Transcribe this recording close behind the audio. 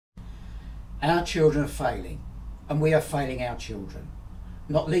Our children are failing, and we are failing our children,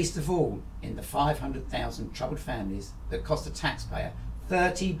 not least of all in the 500,000 troubled families that cost the taxpayer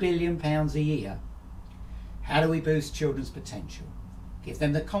 £30 billion a year. How do we boost children's potential? Give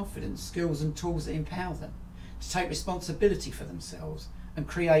them the confidence, skills and tools that empower them to take responsibility for themselves and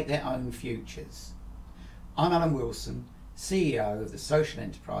create their own futures. I'm Alan Wilson, CEO of the social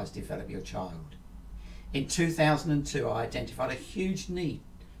enterprise Develop Your Child. In 2002 I identified a huge need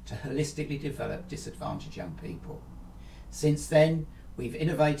to holistically develop disadvantaged young people. Since then, we've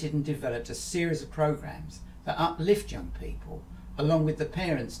innovated and developed a series of programs that uplift young people, along with the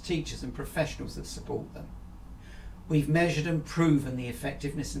parents, teachers and professionals that support them. We've measured and proven the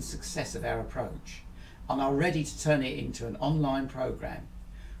effectiveness and success of our approach and are ready to turn it into an online program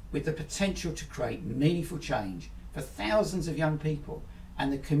with the potential to create meaningful change for thousands of young people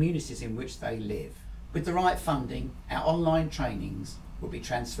and the communities in which they live. With the right funding, our online trainings will be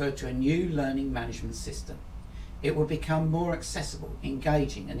transferred to a new learning management system. It will become more accessible,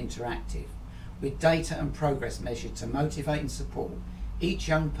 engaging and interactive, with data and progress measured to motivate and support each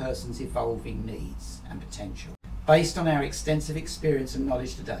young person's evolving needs and potential. Based on our extensive experience and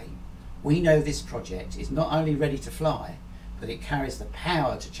knowledge today, we know this project is not only ready to fly, but it carries the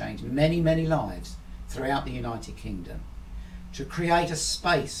power to change many, many lives throughout the United Kingdom. To create a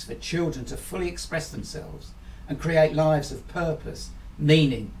space for children to fully express themselves and create lives of purpose,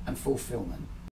 meaning and fulfilment.